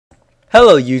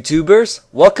Hello YouTubers,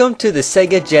 welcome to the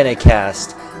Sega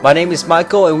Dreamcast. My name is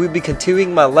Michael and we'll be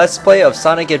continuing my Let's Play of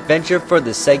Sonic Adventure for the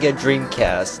Sega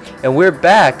Dreamcast. And we're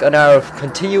back on our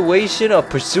continuation of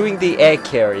pursuing the egg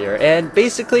carrier, and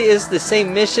basically it's the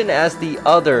same mission as the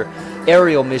other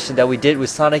aerial mission that we did with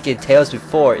Sonic and Tails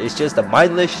before. It's just a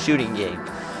mindless shooting game.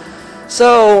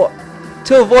 So,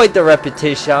 to avoid the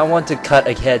repetition, I want to cut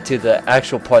ahead to the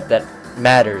actual part that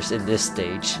matters in this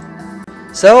stage.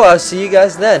 So, I'll see you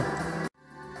guys then.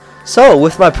 So,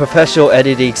 with my professional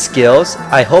editing skills,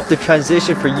 I hope the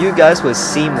transition for you guys was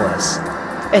seamless.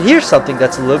 And here's something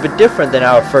that's a little bit different than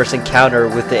our first encounter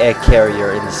with the egg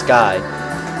carrier in the sky.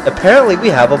 Apparently we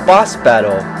have a boss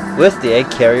battle with the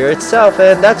egg carrier itself,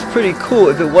 and that's pretty cool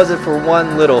if it wasn't for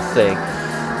one little thing.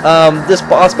 This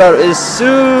boss battle is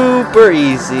super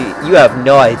easy. You have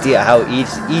no idea how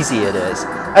easy it is.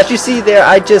 As you see there,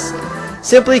 I just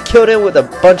simply killed him with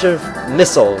a bunch of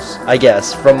missiles, I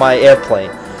guess, from my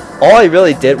airplane. All I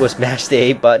really did was mash the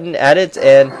A button at it,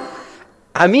 and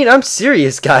I mean, I'm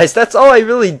serious guys, that's all I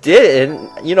really did, and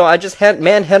you know, I just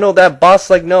manhandled that boss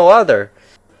like no other.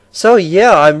 So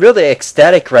yeah, I'm really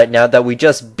ecstatic right now that we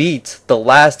just beat the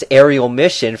last aerial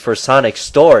mission for Sonic's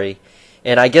story.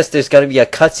 And I guess there's gonna be a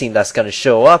cutscene that's gonna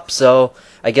show up, so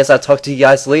I guess I'll talk to you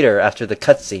guys later after the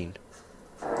cutscene.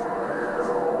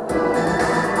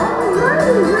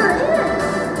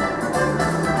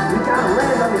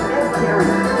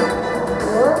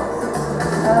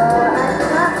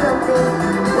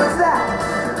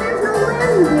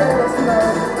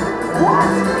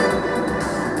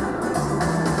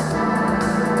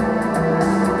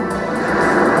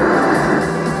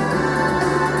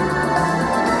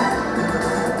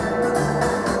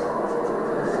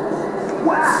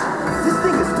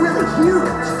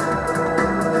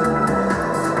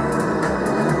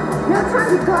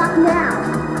 Talk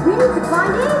now. We need to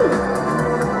find Amy.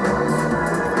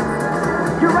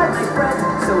 You're right, my friend.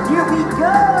 So here we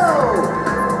go.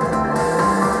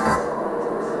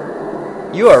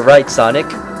 You are right, Sonic.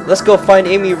 Let's go find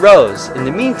Amy Rose. In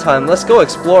the meantime, let's go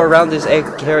explore around this egg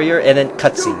carrier and then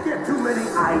cutscene. Don't get too many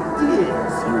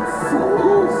ideas, you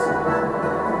fools.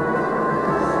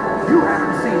 You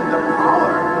haven't seen the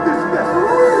power this vessel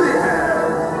really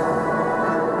has.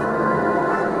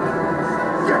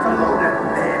 Get a load of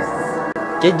this.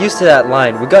 Get used to that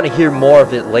line. We're gonna hear more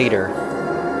of it later.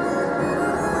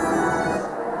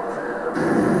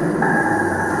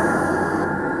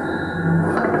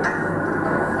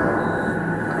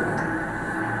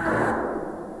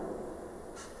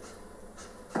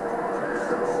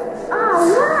 Oh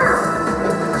wow!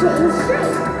 It's changed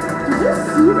shape. Did you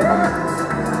see that?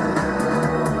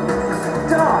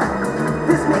 Darn!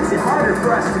 This makes it harder for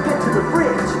us to get to the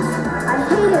bridge. I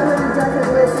hate it when he doesn't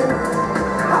listen.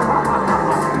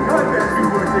 I bet you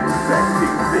weren't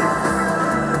expecting this.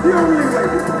 The only way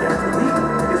you can get to me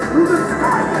is through the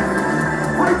sky.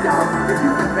 Find out if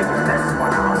you can figure this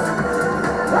one out.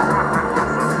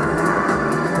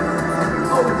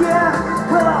 Oh yeah?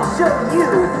 Well, I'll show you.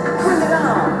 Bring it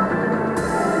on.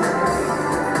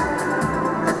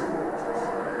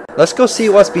 Let's go see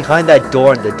what's behind that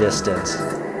door in the distance.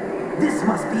 This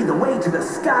must be the way to the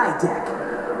sky deck.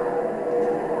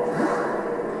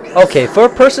 Okay, for a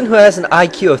person who has an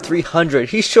IQ of 300,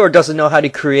 he sure doesn't know how to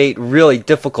create really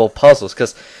difficult puzzles,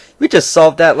 because we just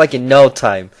solved that like in no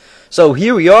time. So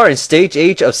here we are in Stage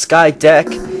H of Sky Deck,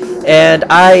 and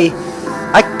I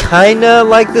kinda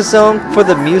like the zone for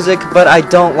the music, but I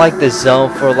don't like the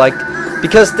zone for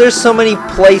because there's so many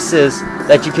places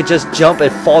that you could just jump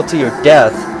and fall to your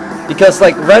death. Because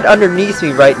like right underneath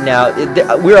me right now,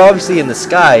 we're obviously in the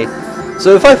sky.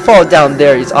 So if I fall down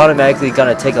there, it's automatically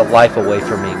gonna take a life away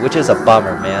from me, which is a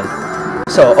bummer, man.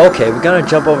 So okay, we're gonna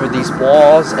jump over these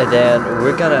walls, and then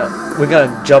we're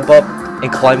gonna jump up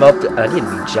and climb up. I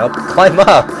didn't mean jump, climb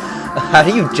up. How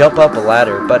do you jump up a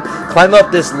ladder? But climb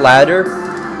up this ladder,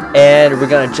 and we're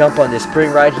gonna jump on this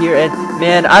spring right here. And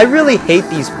man, I really hate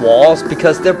these walls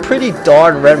because they're pretty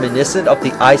darn reminiscent of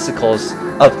the icicles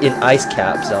in Ice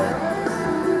Cap Zone.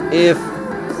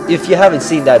 If you haven't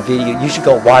seen that video, you should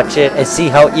go watch it and see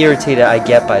how irritated I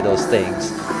get by those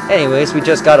things. Anyways, we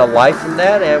just got a life from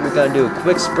that, and we're gonna do a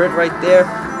quick sprint right there,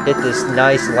 hit this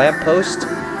nice lamppost,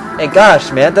 and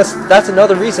gosh man, that's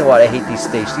another reason why I hate these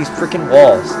stages, these freaking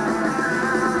walls.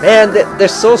 Man, they're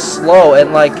so slow,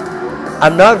 and like,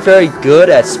 I'm not very good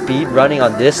at speed running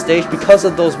on this stage because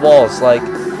of those walls. Like,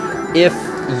 if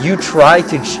you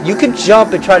can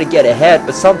jump and try to get ahead,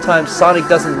 but sometimes Sonic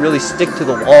doesn't really stick to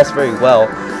the walls very well,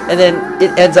 and then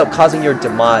it ends up causing your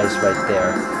demise right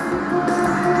there.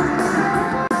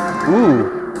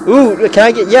 Ooh, Ooh, can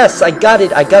I get, yes, I got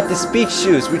it. I got the speed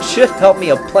shoes, which should help me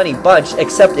a plenty bunch,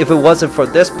 except if it wasn't for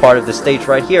this part of the stage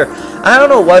right here. I don't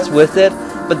know what's with it,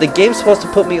 but the game's supposed to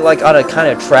put me like on a kind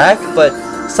of track, but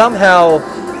somehow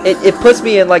it puts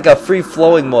me in like a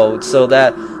free-flowing mode, so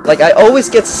that like I always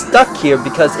get stuck here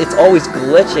because it's always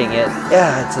glitching, and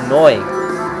yeah, it's annoying.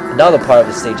 Another part of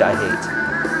the stage I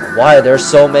hate. Why are there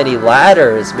so many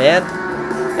ladders, man?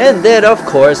 And then, of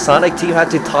course, Sonic Team had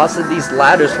to toss in these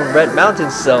ladders from Red Mountain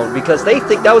Zone because they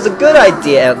think that was a good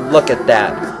idea. And look at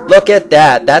that. Look at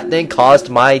that. That thing caused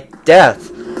my death.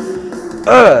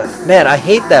 Ugh. Man, I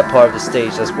hate that part of the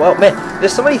stage as well. Man,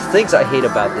 there's so many things I hate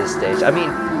about this stage. I mean,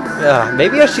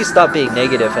 maybe I should stop being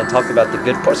negative and talk about the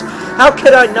good parts. How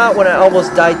could I not when I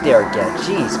almost died there again?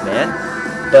 Jeez, man.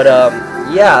 But,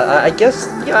 yeah, I guess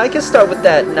start with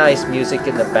that nice music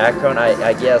in the background.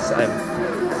 I guess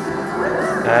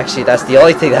Actually, that's the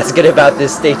only thing that's good about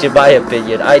this stage, in my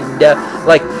opinion.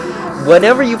 Like,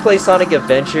 whenever you play Sonic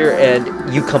Adventure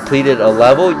and you completed a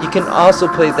level, you can also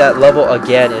play that level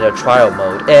again in a trial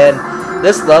mode. And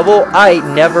this level, I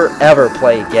never ever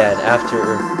play again after,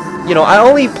 you know, I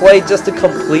only play just to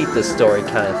complete the story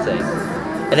kind of thing.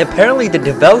 And apparently the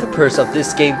developers of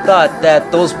this game thought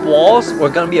that those walls were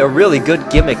going to be a really good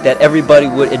gimmick that everybody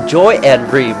would enjoy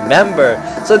and remember.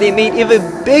 So they made even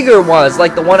bigger ones,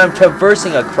 like the one I'm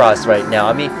traversing across right now.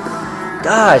 I mean,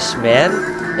 gosh, man.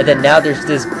 And then now there's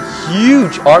this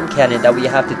huge arm cannon that we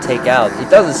have to take out. It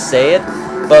doesn't say it,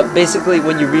 but basically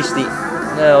when you reach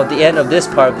the end of this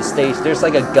part of the stage, there's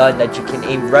like a gun that you can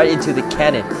aim right into the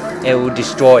cannon and it will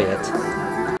destroy it.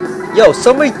 Yo,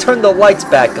 somebody turn the lights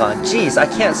back on. Jeez, I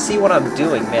can't see what I'm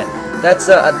doing, man.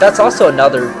 That's also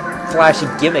another flashy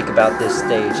gimmick about this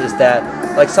stage, is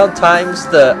that like sometimes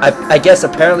I guess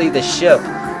apparently the ship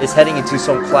is heading into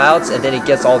some clouds and then it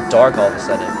gets all dark all of a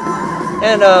sudden.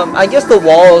 And I guess the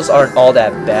walls aren't all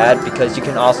that bad because you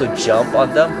can also jump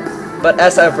on them. But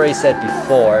as I've already said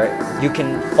before, you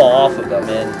can fall off of them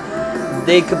and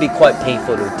they could be quite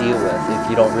painful to deal with if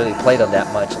you don't really play them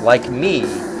that much, like me.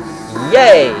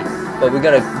 Yay! But we're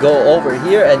gonna go over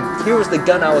here, and here was the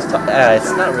gun I was talking.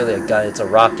 It's not really a gun; it's a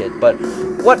rocket. But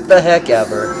what the heck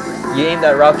ever! You aim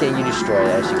that rocket and you destroy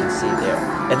it, as you can see there.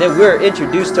 And then we're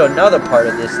introduced to another part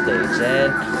of this stage,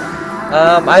 and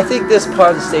I think this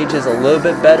part of the stage is a little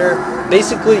bit better.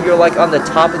 Basically, you're like on the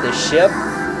top of the ship,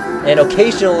 and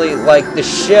occasionally, like the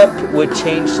ship would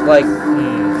change. Like,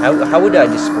 how would I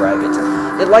describe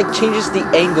it? It like changes the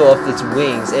angle of its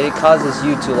wings, and it causes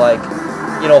you to like,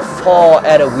 you know, fall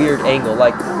at a weird angle.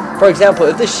 Like, for example,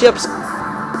 if the ship's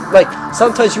like,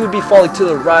 sometimes you would be falling to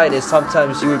the right and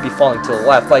sometimes you would be falling to the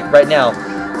left. Like right now,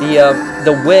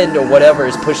 the wind or whatever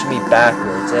is pushing me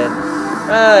backwards, and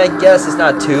I guess it's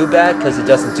not too bad because it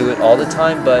doesn't do it all the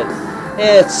time, but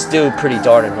it's still pretty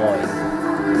darn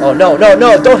annoying. Oh no, no,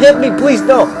 no, don't hit me, please,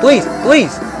 no, please,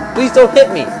 please, please don't hit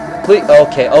me, please.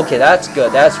 Okay, okay, that's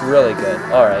good, that's really good.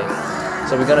 Alright.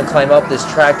 So we're gonna climb up this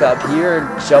track up here,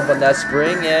 jump on that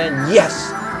spring, and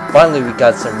yes! Finally we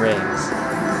got some rings.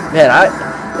 Man,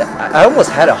 I almost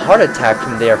had a heart attack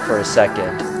from there for a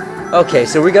second. Okay,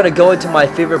 so we're gonna go into my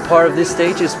favorite part of this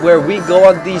stage, is where we go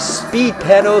on these speed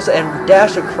panels and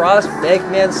dash across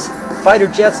Eggman's fighter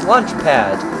jet's launch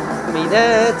pad. I mean,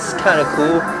 that's kinda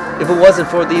cool. If it wasn't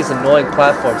for these annoying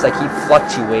platforms that keep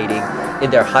fluctuating in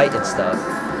their height and stuff.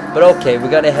 But okay,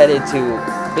 we're gonna head into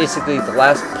basically the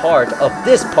last part of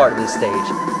this part of the stage.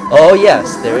 Oh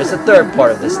yes, there is a third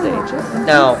part of this stage.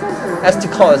 Now, as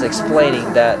Tikal is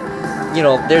explaining that, you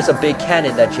know, there's a big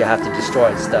cannon that you have to destroy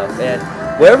and stuff, and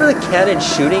wherever the cannon's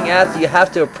shooting at, you have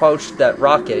to approach that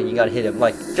rocket and you gotta hit him,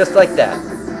 like, just like that.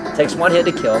 It takes one hit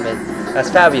to kill him, and that's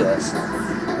fabulous.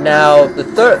 Now,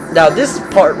 this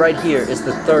part right here is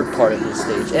the third part of this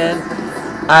stage, and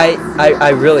I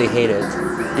really hate it,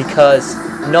 because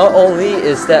not only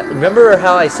is that, remember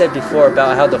how I said before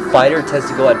about how the fighter tends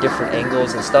to go at different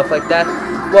angles and stuff like that?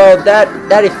 Well,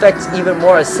 that effect's even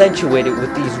more accentuated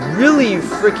with these really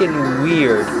freaking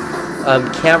weird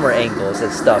camera angles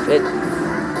and stuff.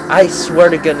 I swear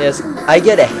to goodness, I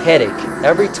get a headache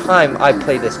every time I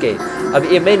play this game. I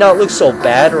mean, it may not look so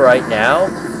bad right now,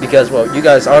 because, well, you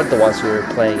guys aren't the ones who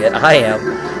are playing it, I am.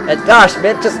 And gosh,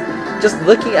 man, just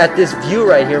looking at this view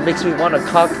right here makes me want to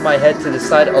cock my head to the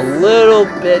side a little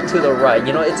bit to the right.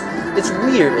 You know, it's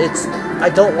weird. I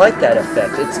don't like that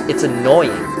effect. It's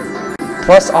annoying.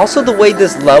 Plus, also the way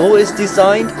this level is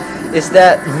designed is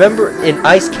that, remember in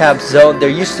Ice Cap Zone, there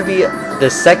used to be the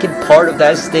second part of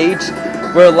that stage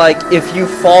where, like, if you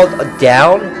fall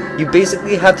down, you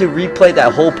basically have to replay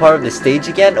that whole part of the stage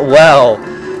again. Well,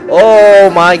 oh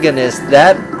my goodness,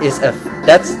 that's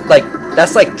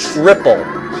like triple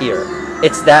here.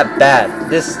 It's that bad.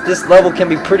 This level can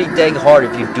be pretty dang hard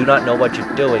if you do not know what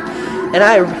you're doing. And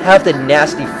I have the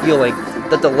nasty feeling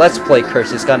that the Let's Play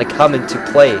curse is gonna come into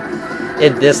play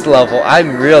in this level.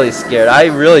 I'm really scared. I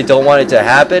really don't want it to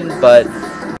happen, but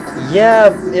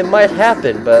yeah, it might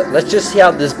happen. But let's just see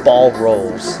how this ball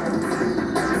rolls.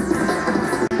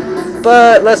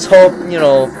 But let's hope, you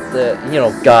know,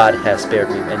 that God has spared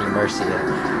me any mercy.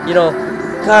 And, you know,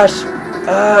 gosh,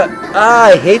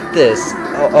 I hate this.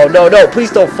 Oh no,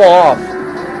 please don't fall off.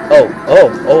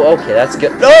 Oh, okay, that's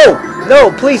good.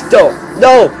 No, please don't.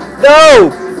 No,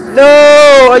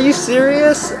 are you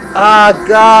serious?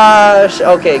 Gosh.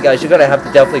 Okay, guys, you're gonna have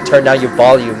to definitely turn down your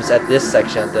volumes at this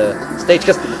section of the stage,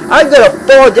 because I'm gonna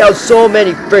fall down so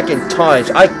many freaking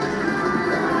times.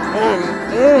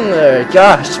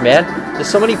 Gosh, man. There's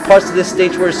so many parts of this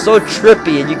stage where it's so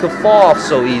trippy and you can fall off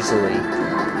so easily.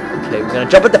 Okay, we're gonna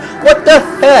jump at the... What the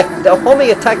heck? The homing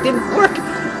attack didn't work.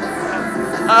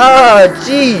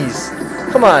 Jeez.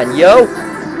 Come on, yo.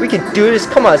 We can do this.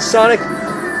 Come on, Sonic.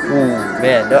 Ooh,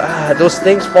 man. Those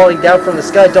things falling down from the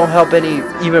sky don't help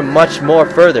even much more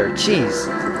further. Jeez.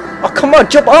 Oh, come on.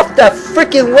 Jump off that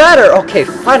freaking ladder. Okay,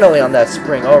 finally on that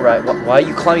spring. Alright. Why are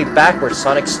you climbing backwards,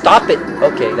 Sonic? Stop it.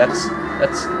 Okay, that's...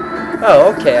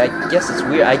 Oh, okay. I guess it's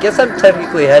weird. I guess I'm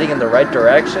technically heading in the right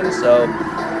direction, so...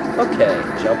 Okay,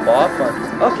 jump off.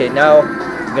 Okay, now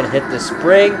I'm gonna hit the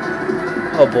spring.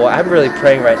 Oh boy, I'm really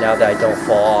praying right now that I don't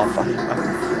fall off.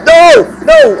 No!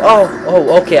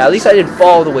 Oh, okay. At least I didn't fall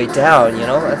all the way down. You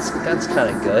know, that's kind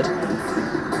of good.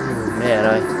 Ooh, man,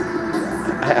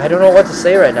 I don't know what to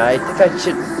say right now. I think I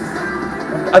should.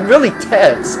 I'm really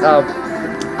tense.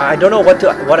 I don't know what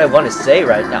I want to say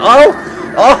right now.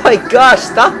 Oh my gosh!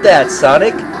 Stop that,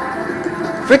 Sonic!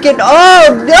 Freaking!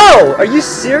 Oh no! Are you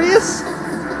serious?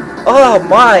 Oh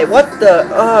my! What the?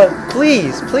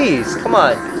 Please, come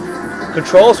on.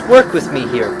 Controls, work with me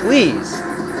here, please.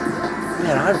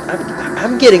 Man,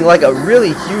 I'm getting like a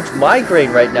really huge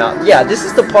migraine right now. Yeah, this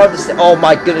is the part of the oh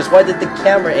my goodness, why did the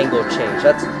camera angle change?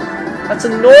 That's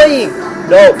annoying.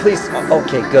 No, please.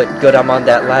 Okay, good. I'm on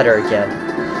that ladder again.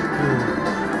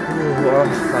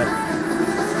 I'm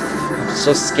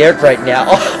so scared right now.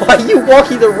 Oh, are you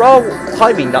walking the wrong?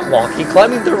 Climbing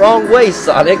the wrong way,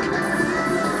 Sonic.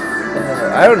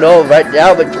 I don't know right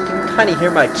now, but you can kind of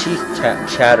hear my teeth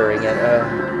chattering and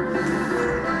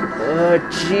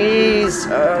jeez.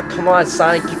 Come on,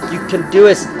 Sonic, you can do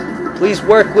this. Please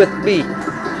work with me.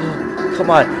 Come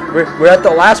on, we're at the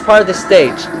last part of the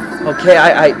stage. Okay,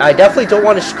 I definitely don't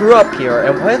want to screw up here.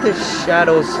 And why the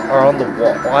shadows are on the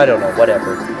wall? Well, I don't know,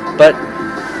 whatever. But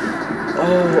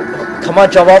come on,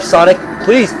 jump off, Sonic,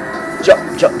 please.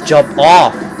 Jump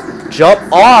off.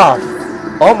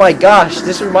 Oh my gosh,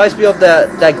 this reminds me of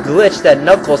that glitch that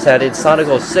Knuckles had in Sonic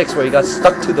 06 where he got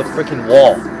stuck to the freaking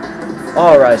wall.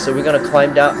 Alright, so we're gonna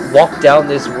walk down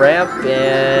this ramp,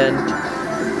 and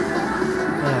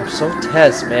I'm so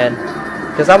tense, man.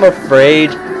 Because I'm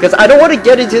afraid. Because I don't want to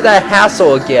get into that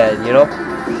hassle again, you know?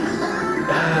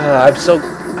 I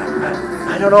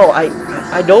don't know.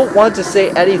 I don't want to say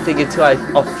anything until I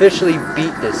officially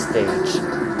beat this stage.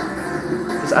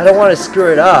 Because I don't want to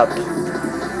screw it up.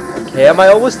 Okay, am I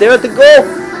almost there at the goal?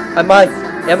 Am I?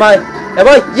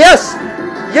 Yes!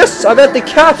 Yes, I'm at the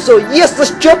capsule. Yes,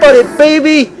 let's jump on it,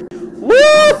 baby!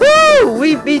 Woohoo!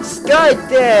 We beat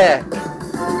Skydeck!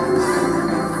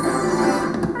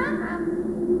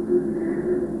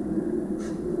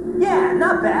 Yeah,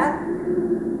 not bad.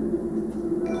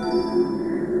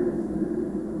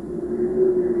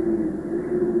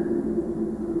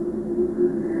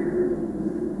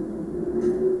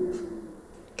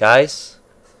 Guys,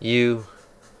 you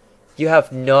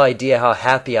have no idea how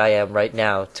happy I am right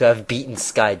now to have beaten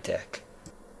Skydeck.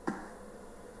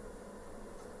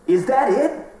 Is that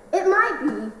it? It might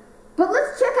be. But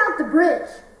let's check out the bridge.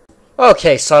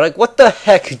 Okay, Sonic, what the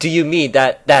heck do you mean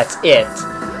that's it?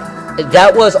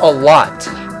 That was a lot.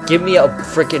 Give me a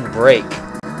freaking break.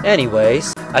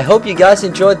 Anyways, I hope you guys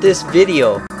enjoyed this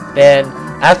video. And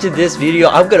after this video,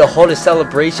 I'm gonna hold a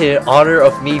celebration in honor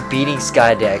of me beating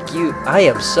Skydeck. I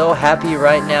am so happy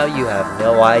right now, you have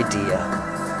no idea.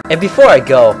 And before I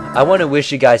go, I want to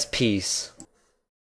wish you guys peace.